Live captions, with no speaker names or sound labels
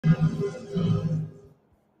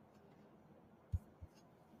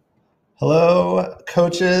Hello,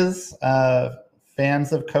 coaches,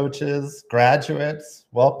 fans of coaches, graduates.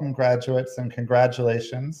 Welcome, graduates, and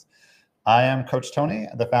congratulations. I am Coach Tony,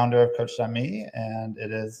 the founder of Coach.me, and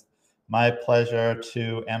it is my pleasure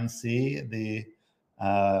to MC the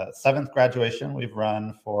seventh graduation we've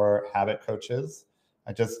run for Habit Coaches.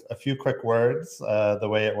 Just a few quick words. The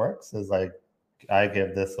way it works is I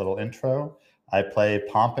give this little intro. I play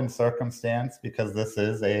pomp and circumstance because this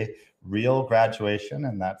is a real graduation,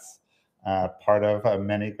 and that's part of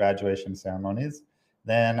many graduation ceremonies.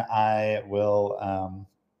 Then I will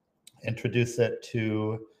introduce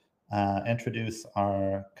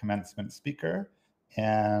our commencement speaker,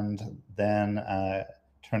 and then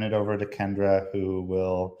turn it over to Kendra, who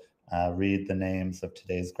will read the names of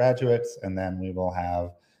today's graduates, and then we will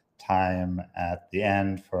have time at the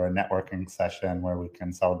end for a networking session where we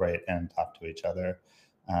can celebrate and talk to each other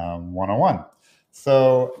one-on-one.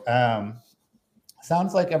 So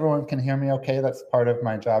sounds like everyone can hear me okay. That's part of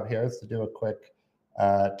my job here, is to do a quick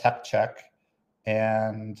tech check.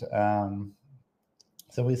 And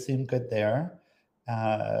so we seem good there.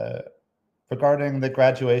 Regarding the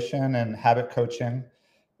graduation and habit coaching,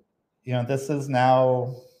 this is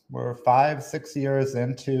now, we're 5-6 years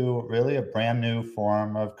into really a brand new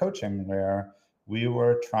form of coaching where we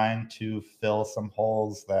were trying to fill some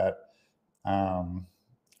holes that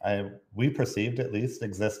we perceived at least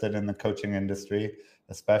existed in the coaching industry,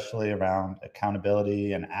 especially around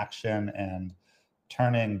accountability and action and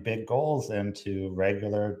turning big goals into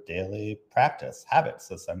regular daily practice habits,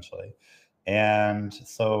 essentially. And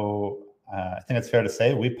so I think it's fair to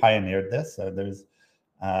say we pioneered this.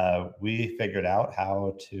 We figured out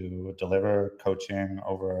how to deliver coaching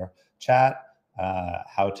over chat,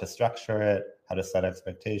 how to structure it, how to set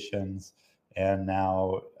expectations. And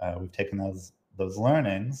now we've taken those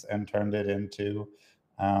learnings and turned it into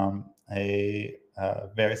a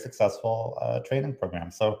very successful training program.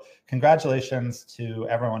 So congratulations to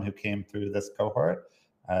everyone who came through this cohort.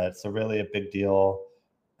 It's really a big deal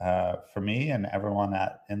for me and everyone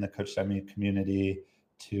in the Coach.me community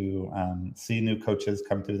to see new coaches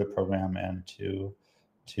come through the program and to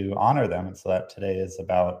honor them. And so that today is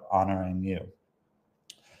about honoring you.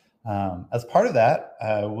 As part of that,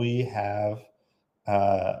 we have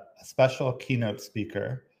a special keynote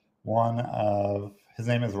speaker. His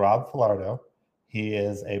name is Rob Filardo. He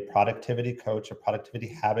is a productivity coach, a productivity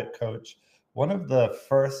habit coach, one of the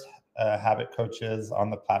first habit coaches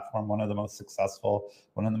on the platform, one of the most successful,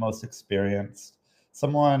 one of the most experienced.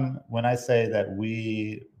 When I say that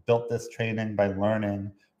we built this training by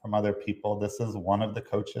learning from other people, this is one of the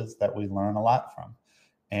coaches that we learn a lot from.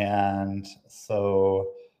 And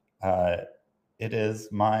so it is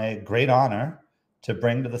my great honor to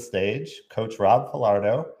bring to the stage Coach Rob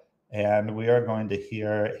Filardo, and we are going to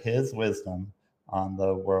hear his wisdom on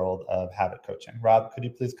the world of habit coaching. Rob, could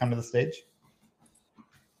you please come to the stage?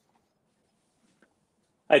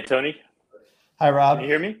 Hi, Tony. Hi, Rob. Can you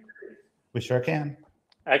hear me? We sure can.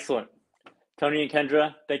 Excellent. Tony and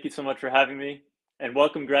Kendra, thank you so much for having me, and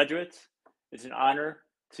welcome, graduates. It's an honor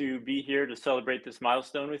to be here to celebrate this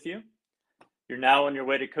milestone with you. You're now on your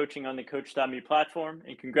way to coaching on the Coach.me platform,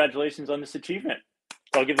 and congratulations on this achievement.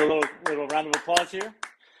 So I'll give a little round of applause here.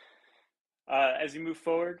 As you move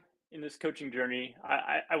forward in this coaching journey,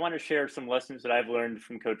 I want to share some lessons that I've learned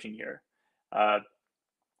from coaching here.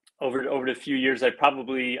 Over the few years, it's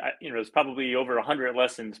probably over 100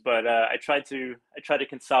 lessons, but I tried to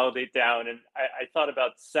consolidate down, and I thought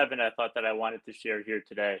about 7. I thought that I wanted to share here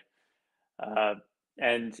today,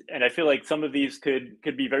 and I feel like some of these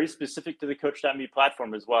could be very specific to the Coach.me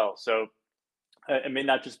platform as well. So it may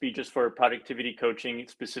not just be for productivity coaching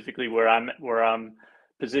specifically where I'm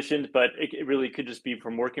positioned, but it really could just be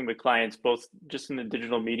from working with clients, both just in the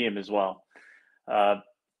digital medium as well.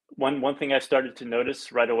 One thing I started to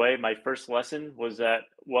notice right away, my first lesson, was that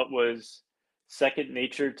what was second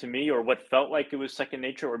nature to me, or what felt like it was second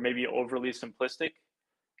nature, or maybe overly simplistic,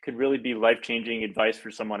 could really be life-changing advice for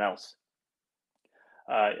someone else.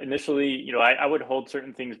 Initially, I would hold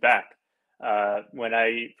certain things back. When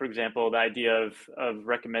for example, the idea of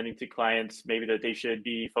recommending to clients maybe that they should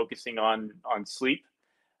be focusing on sleep,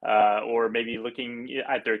 or maybe looking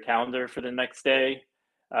at their calendar for the next day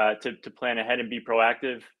to plan ahead and be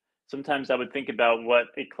proactive. Sometimes I would think about what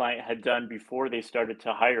a client had done before they started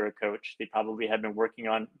to hire a coach. They probably had been working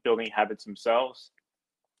on building habits themselves.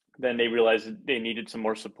 Then they realized that they needed some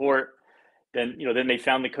more support. Then they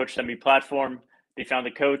found the Coach.me platform. They found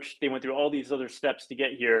the coach. They went through all these other steps to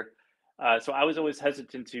get here. So I was always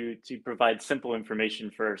hesitant to provide simple information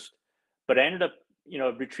first. But I ended up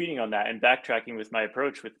retreating on that and backtracking with my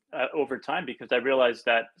approach with over time, because I realized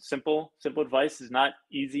that simple advice is not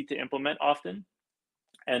easy to implement often.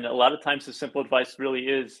 And a lot of times the simple advice really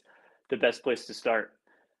is the best place to start.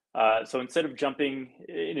 So instead of jumping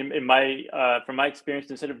in my from my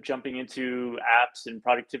experience, instead of jumping into apps and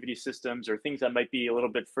productivity systems or things that might be a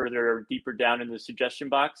little bit further or deeper down in the suggestion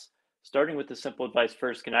box, starting with the simple advice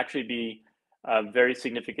first can actually be very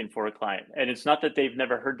significant for a client. And it's not that they've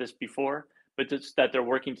never heard this before, but it's that they're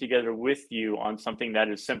working together with you on something that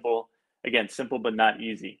is simple. Again, simple but not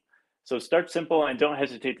easy. So start simple and don't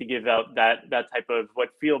hesitate to give out that type of what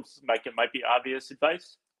feels like it might be obvious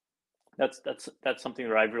advice. That's something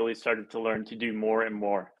that I've really started to learn to do more and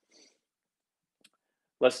more.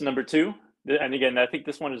 Lesson number 2, and again, I think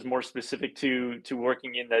this one is more specific to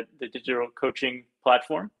working in the digital coaching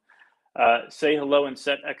platform. Say hello and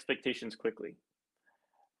set expectations quickly.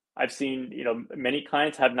 I've seen, many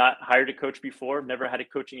clients have not hired a coach before, never had a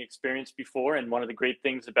coaching experience before, and one of the great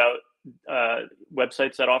things about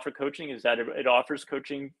websites that offer coaching is that it offers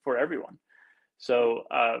coaching for everyone. So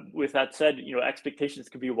with that said, expectations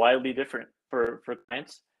can be wildly different for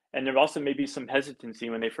clients, and there also may be some hesitancy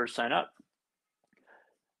when they first sign up.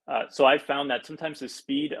 So I found that sometimes the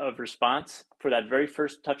speed of response for that very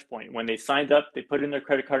first touch point, when they signed up, they put in their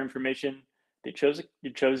credit card information, they chose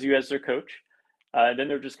you as their coach, then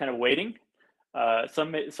they're just kind of waiting.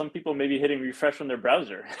 Some people may be hitting refresh on their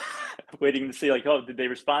browser, waiting to see like, oh, did they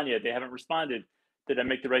respond yet? They haven't responded. Did I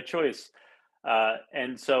make the right choice?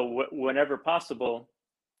 And so whenever possible,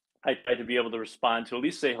 I try to be able to respond to at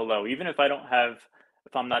least say hello, even if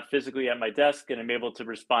if I'm not physically at my desk and I'm able to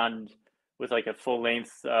respond with like a full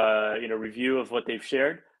length, review of what they've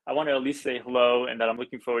shared. I want to at least say hello and that I'm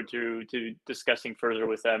looking forward to discussing further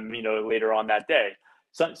with them, later on that day.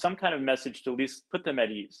 Some kind of message to at least put them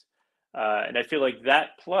at ease. And I feel like that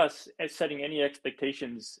plus setting any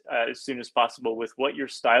expectations as soon as possible with what your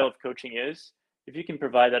style of coaching is. If you can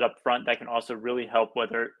provide that up front, that can also really help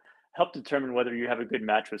determine whether you have a good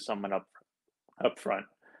match with someone up front.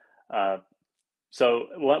 So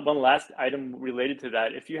one last item related to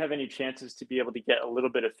that, if you have any chances to be able to get a little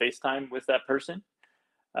bit of FaceTime with that person,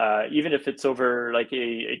 even if it's over like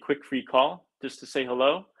a quick free call, just to say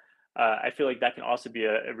hello, I feel like that can also be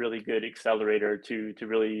a really good accelerator to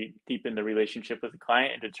really deepen the relationship with the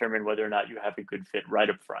client and determine whether or not you have a good fit right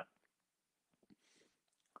up front.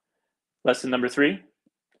 Lesson number 3,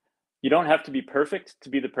 you don't have to be perfect to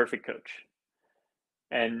be the perfect coach.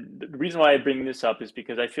 And the reason why I bring this up is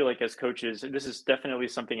because I feel like as coaches, and this is definitely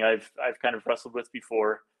something I've kind of wrestled with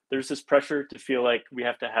before, there's this pressure to feel like we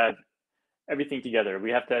have to have everything together.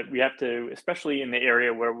 We have to, especially in the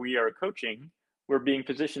area where we are coaching, we're being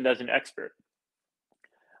positioned as an expert.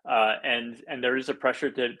 And there is a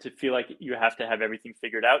pressure to feel like you have to have everything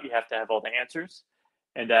figured out. You have to have all the answers.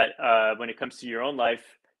 And that when it comes to your own life,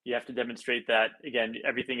 you have to demonstrate that, again,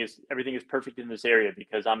 everything is perfect in this area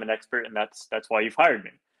because I'm an expert and that's why you've hired me.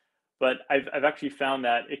 But I've actually found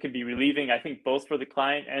that it can be relieving, I think, both for the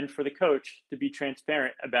client and for the coach to be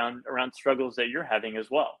transparent around struggles that you're having as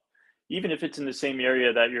well. Even if it's in the same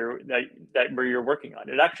area that where you're working on,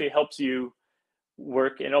 it actually helps you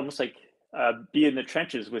work and almost like be in the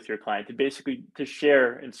trenches with your client to basically to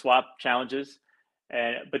share and swap challenges,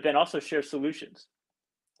 but then also share solutions.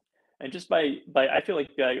 And just by I feel like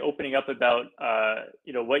by opening up about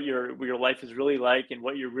what your life is really like and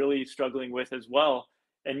what you're really struggling with as well,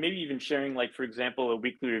 and maybe even sharing, like, for example, a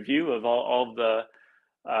weekly review of all of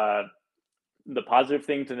the positive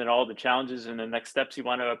things and then all the challenges and the next steps you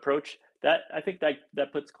want to approach. That I think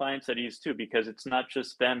that puts clients at ease too, because it's not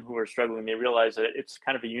just them who are struggling. They realize that it's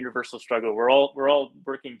kind of a universal struggle. We're all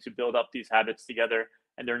working to build up these habits together,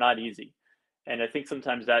 and they're not easy. And I think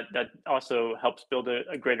sometimes that also helps build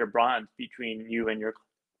a greater bond between you and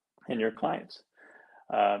your clients.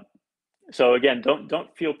 So again,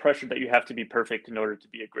 don't feel pressured that you have to be perfect in order to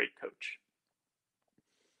be a great coach.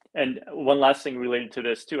 And one last thing related to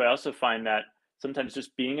this too, I also find that sometimes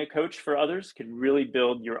just being a coach for others can really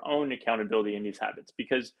build your own accountability in these habits,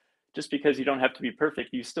 because just because you don't have to be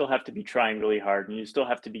perfect, you still have to be trying really hard and you still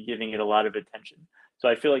have to be giving it a lot of attention. So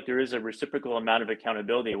I feel like there is a reciprocal amount of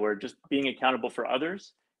accountability where just being accountable for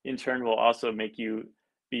others in turn will also make you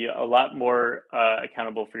be a lot more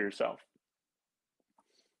accountable for yourself.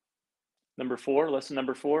 Lesson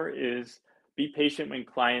number 4 is be patient when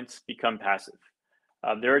clients become passive.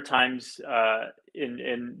 There are times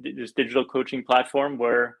in this digital coaching platform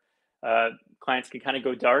where clients can kind of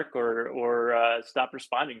go dark or stop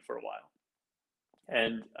responding for a while.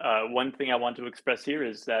 And one thing I want to express here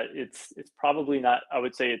is that it's probably not. I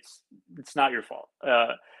would say it's not your fault.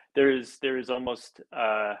 There is almost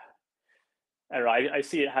I don't know, I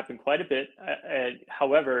see it happen quite a bit.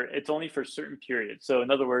 However, it's only for certain periods. So in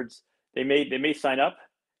other words, they may sign up,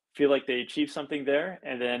 feel like they achieved something there,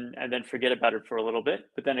 and then forget about it for a little bit.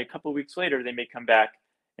 But then a couple of weeks later, they may come back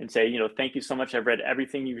and say, thank you so much. I've read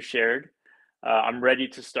everything you've shared. I'm ready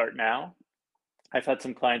to start now. I've had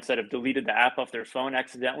some clients that have deleted the app off their phone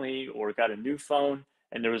accidentally or got a new phone,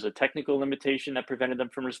 and there was a technical limitation that prevented them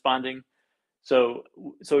from responding. So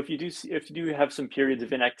if you do have some periods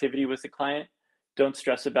of inactivity with the client, don't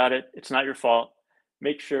stress about it. It's not your fault.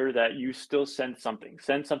 Make sure that you still send something.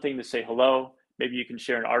 Send something to say hello. Maybe you can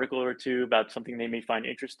share an article or two about something they may find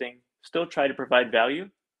interesting. Still try to provide value,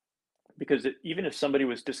 because even if somebody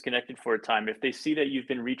was disconnected for a time, if they see that you've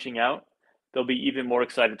been reaching out, they'll be even more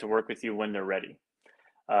excited to work with you when they're ready.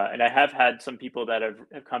 And I have had some people that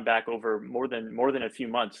have come back over more than a few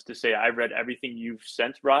months to say, I read everything you've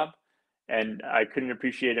sent, Rob, and I couldn't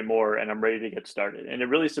appreciate it more, and I'm ready to get started. And it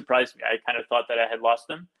really surprised me. I kind of thought that I had lost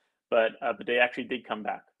them, but they actually did come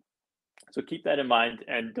back. So keep that in mind,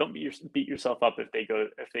 and don't beat yourself up if they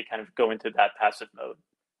kind of go into that passive mode.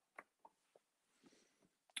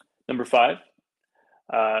 Number 5,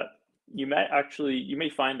 you may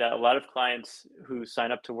find that a lot of clients who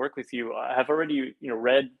sign up to work with you have already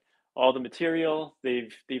read all the material.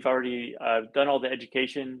 They've already done all the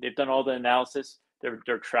education. They've done all the analysis.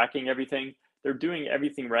 They're tracking everything. They're doing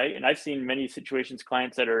everything right. And I've seen many situations,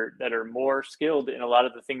 clients that are more skilled in a lot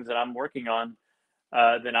of the things that I'm working on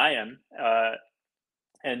than I am,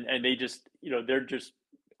 and they're just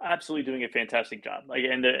absolutely doing a fantastic job.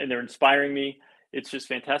 And they're inspiring me. It's just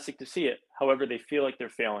fantastic to see it. However, they feel like they're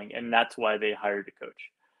failing, and that's why they hired a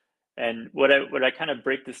coach. And what I kind of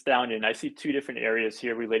break this down in, I see 2 different areas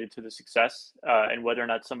here related to the success and whether or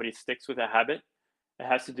not somebody sticks with a habit. It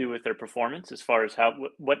has to do with their performance as far as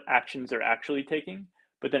what actions they're actually taking,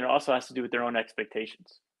 but then it also has to do with their own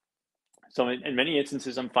expectations. So in many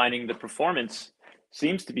instances, I'm finding the performance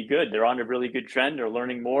seems to be good. They're on a really good trend. They're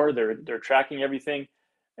learning more. They're tracking everything,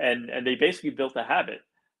 and they basically built a habit.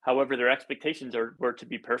 However, their expectations were to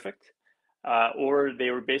be perfect, or they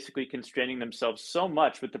were basically constraining themselves so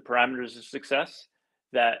much with the parameters of success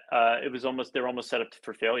that they were almost set up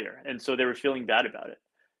for failure, and so they were feeling bad about it.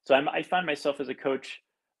 So I find myself as a coach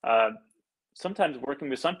sometimes working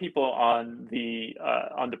with some people on the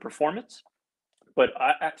performance, but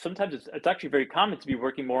sometimes it's actually very common to be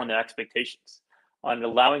working more on the expectations, on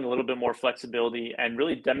allowing a little bit more flexibility and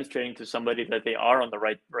really demonstrating to somebody that they are on the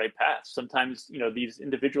right path. Sometimes these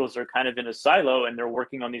individuals are kind of in a silo and they're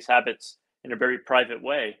working on these habits in a very private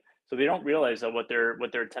way, so they don't realize that what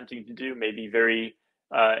they're attempting to do may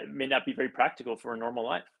not be very practical for a normal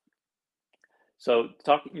life. So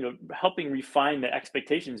helping refine the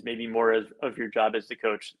expectations may be more of your job as the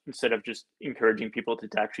coach, instead of just encouraging people to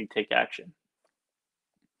actually take action.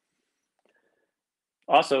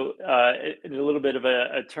 Also, in a little bit of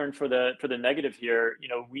a turn for the negative here,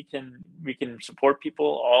 we can support people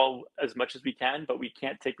all as much as we can, but we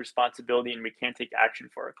can't take responsibility and we can't take action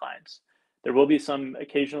for our clients.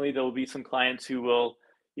 Occasionally there will be some clients who will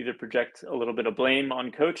either project a little bit of blame on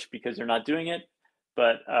coach because they're not doing it,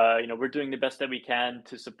 but we're doing the best that we can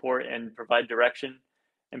to support and provide direction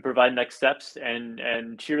and provide next steps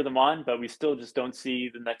and cheer them on, but we still just don't see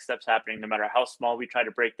the next steps happening, no matter how small we try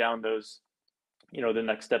to break down those the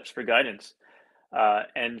next steps for guidance.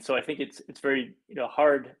 And so I think it's very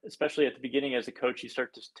hard, especially at the beginning as a coach. You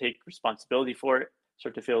start to take responsibility for it,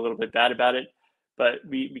 start to feel a little bit bad about it, but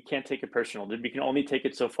we can't take it personal. We can only take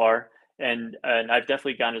it so far. And I've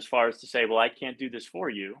definitely gone as far as to say, well, I can't do this for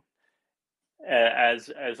you,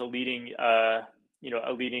 as a leading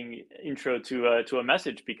intro to a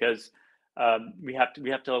message, because we have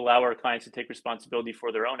to allow our clients to take responsibility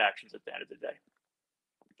for their own actions at the end of the day.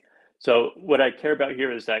 So what I care about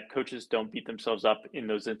here is that coaches don't beat themselves up in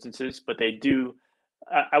those instances, but they do.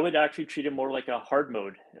 I would actually treat it more like a hard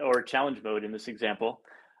mode or a challenge mode in this example,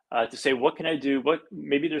 to say, what can I do?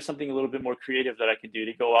 Maybe there's something a little bit more creative that I can do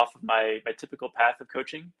to go off of my typical path of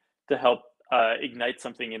coaching to help ignite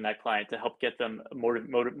something in that client, to help get them more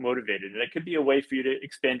motivated. And it could be a way for you to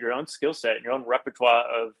expand your own skill set and your own repertoire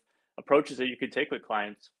of approaches that you could take with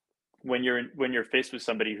clients when you're faced with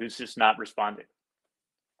somebody who's just not responding.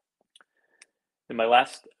 And my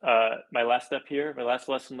last step here, my last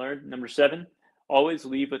lesson learned, number 7, always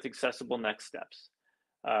leave with accessible next steps.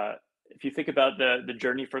 If you think about the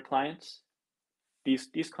journey for clients,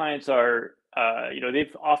 these clients are,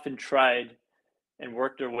 they've often tried and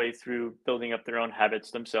worked their way through building up their own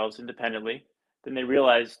habits themselves independently. Then they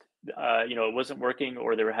realized, it wasn't working,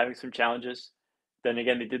 or they were having some challenges. Then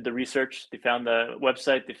again, they did the research, they found the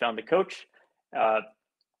website, they found the coach,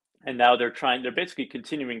 and now they're basically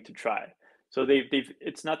continuing to try. So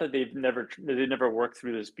it's not that they've never worked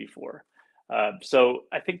through this before. So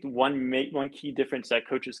I think one key difference that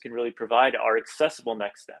coaches can really provide are accessible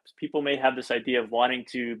next steps. People may have this idea of wanting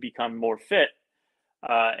to become more fit,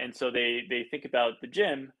 and so they think about the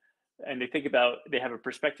gym, and they have a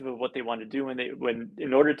perspective of what they want to do when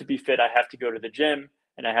in order to be fit, I have to go to the gym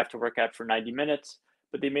and I have to work out for 90 minutes.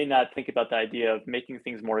 But they may not think about the idea of making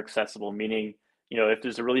things more accessible, meaning, if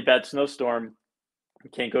there's a really bad snowstorm, you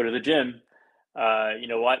can't go to the gym.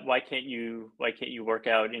 Why can't you work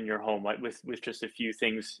out in your home, with just a few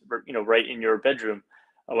things, right in your bedroom?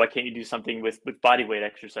 Why can't you do something with body weight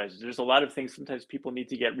exercises? There's a lot of things. Sometimes people need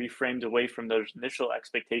to get reframed away from those initial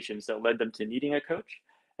expectations that led them to needing a coach,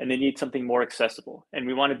 and they need something more accessible. And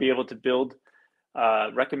we want to be able to build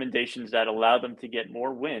recommendations that allow them to get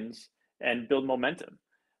more wins and build momentum.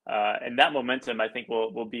 And that momentum, I think,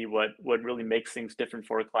 will be what really makes things different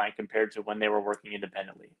for a client compared to when they were working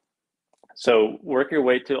independently. So work your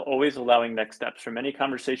way to always allowing next steps from any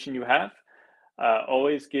conversation you have.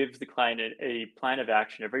 Always give the client a plan of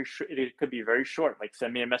action. It could be very short, like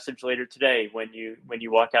send me a message later today when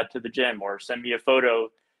you walk out to the gym, or send me a photo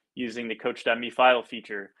using the Coach.me file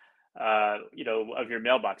feature, of your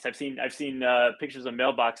mailbox. I've seen pictures of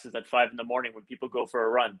mailboxes at 5 a.m. when people go for a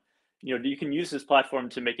run. You can use this platform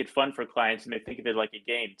to make it fun for clients, and they think of it like a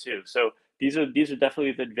game too. So these are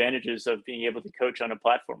definitely the advantages of being able to coach on a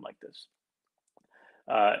platform like this.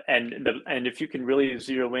 And if you can really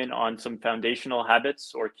zero in on some foundational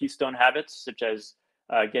habits or keystone habits, such as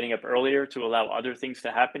getting up earlier to allow other things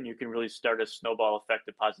to happen, you can really start a snowball effect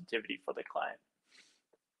of positivity for the client.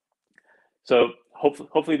 So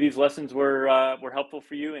hopefully these lessons were helpful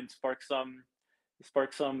for you and spark some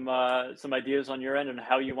ideas on your end on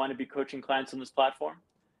how you want to be coaching clients on this platform.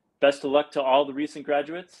 Best of luck to all the recent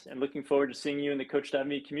graduates, and looking forward to seeing you in the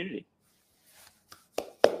Coach.me community.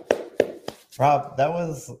 Rob, that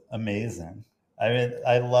was amazing. I mean,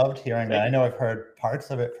 I loved hearing that. I know I've heard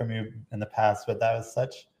parts of it from you in the past, but that was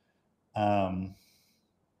such,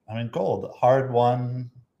 gold,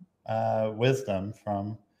 hard-won wisdom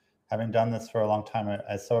from having done this for a long time.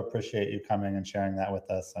 I so appreciate you coming and sharing that with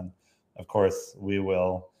us. And of course, we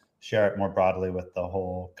will share it more broadly with the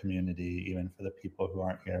whole community, even for the people who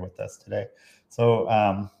aren't here with us today.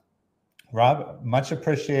 So, Rob, much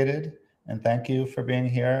appreciated. And thank you for being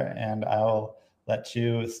here. And I'll let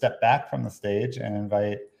you step back from the stage and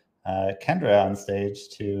invite Kendra on stage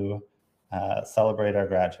to celebrate our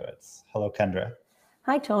graduates. Hello, Kendra.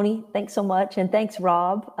 Hi, Tony. Thanks so much. And thanks,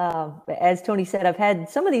 Rob. As Tony said, I've had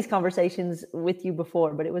some of these conversations with you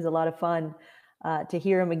before, but it was a lot of fun to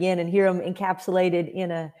hear them again and hear them encapsulated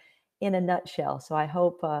in a nutshell. So I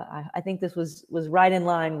hope, I think this was right in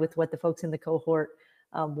line with what the folks in the cohort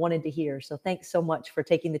wanted to hear. So thanks so much for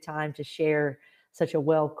taking the time to share such a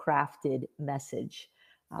well-crafted message.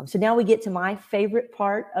 So now we get to my favorite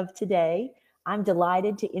part of today. I'm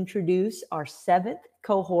delighted to introduce our 7th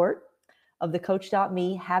cohort of the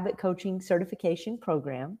Coach.me Habit Coaching Certification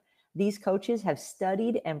Program. These coaches have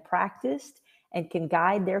studied and practiced and can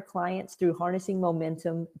guide their clients through harnessing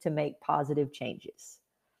momentum to make positive changes.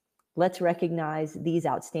 Let's recognize these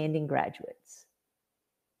outstanding graduates.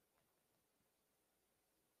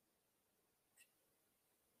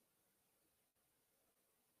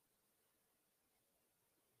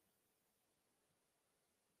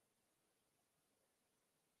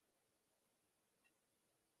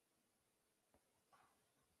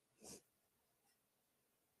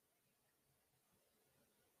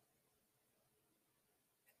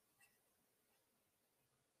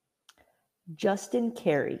 Justin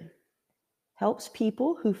Carey helps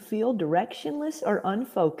people who feel directionless or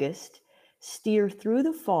unfocused steer through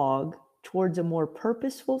the fog towards a more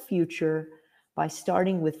purposeful future by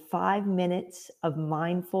starting with 5 minutes of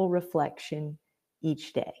mindful reflection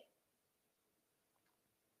each day.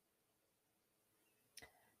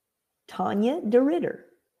 Tanya DeRitter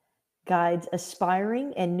guides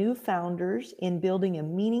aspiring and new founders in building a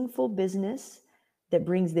meaningful business that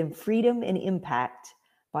brings them freedom and impact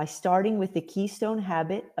by starting with the keystone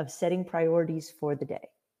habit of setting priorities for the day.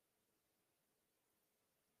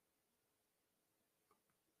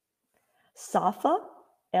 Safa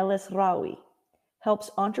El-Esraoui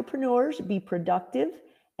helps entrepreneurs be productive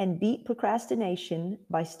and beat procrastination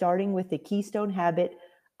by starting with the keystone habit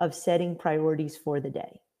of setting priorities for the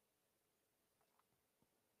day.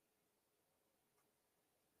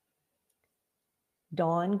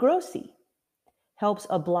 Dawn Grossi helps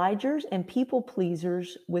obligers and people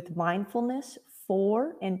pleasers with mindfulness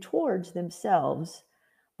for and towards themselves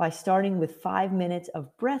by starting with 5 minutes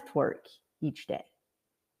of breath work each day.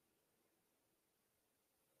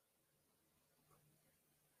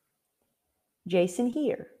 Jason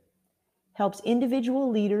here helps individual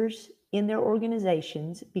leaders in their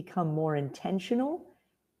organizations become more intentional,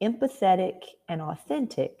 empathetic, and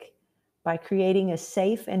authentic by creating a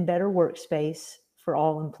safe and better workspace for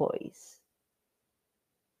all employees.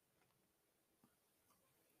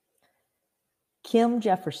 Kim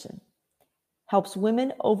Jefferson helps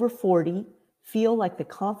women over 40 feel like the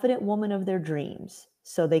confident woman of their dreams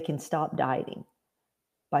so they can stop dieting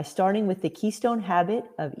by starting with the keystone habit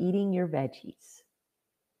of eating your veggies.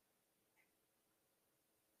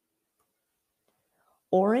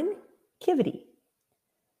 Orrin Kivity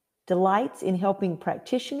delights in helping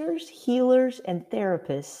practitioners, healers, and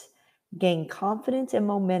therapists gain confidence and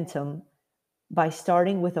momentum by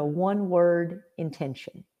starting with a one-word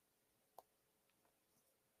intention.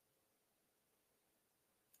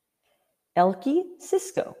 Elke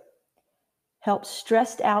Cisco helps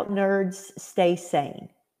stressed out nerds stay sane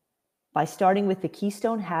by starting with the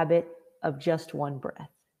keystone habit of just one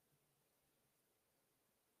breath.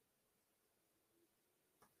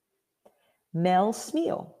 Mel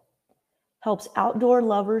Smeal helps outdoor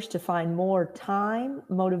lovers to find more time,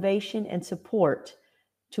 motivation, and support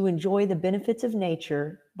to enjoy the benefits of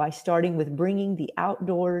nature by starting with bringing the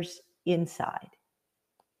outdoors inside.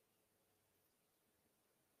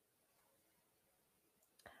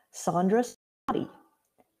 Sandra Scotti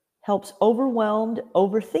helps overwhelmed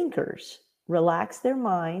overthinkers relax their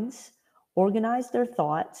minds, organize their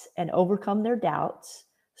thoughts, and overcome their doubts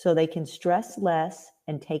so they can stress less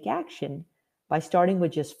and take action by starting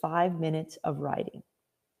with just 5 minutes of writing.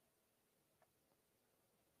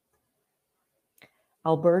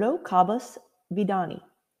 Alberto Cabas Vidani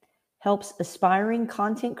helps aspiring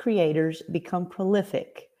content creators become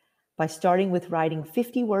prolific by starting with writing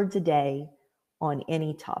 50 words a day on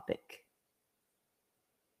any topic.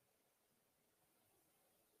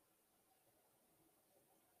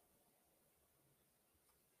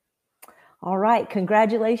 All right,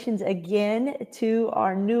 congratulations again to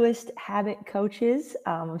our newest habit coaches.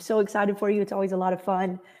 I'm so excited for you. It's always a lot of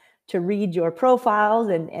fun to read your profiles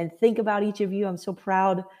and think about each of you. I'm so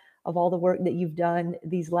proud of all the work that you've done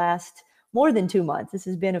these last more than 2 months. This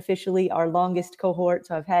has been officially our longest cohort,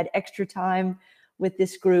 so I've had extra time with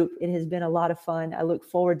this group. It has been a lot of fun. I look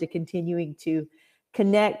forward to continuing to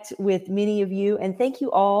connect with many of you. And thank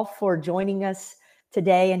you all for joining us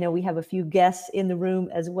today. I know we have a few guests in the room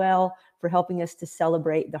as well for helping us to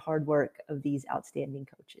celebrate the hard work of these outstanding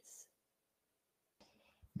coaches.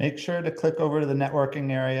 Make sure to click over to the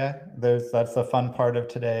networking area. That's the fun part of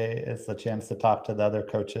today, is the chance to talk to the other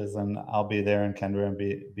coaches, and I'll be there, and Kendra will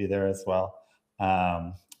be there as well.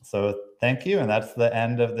 So thank you, and that's the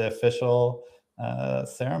end of the official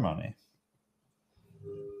ceremony.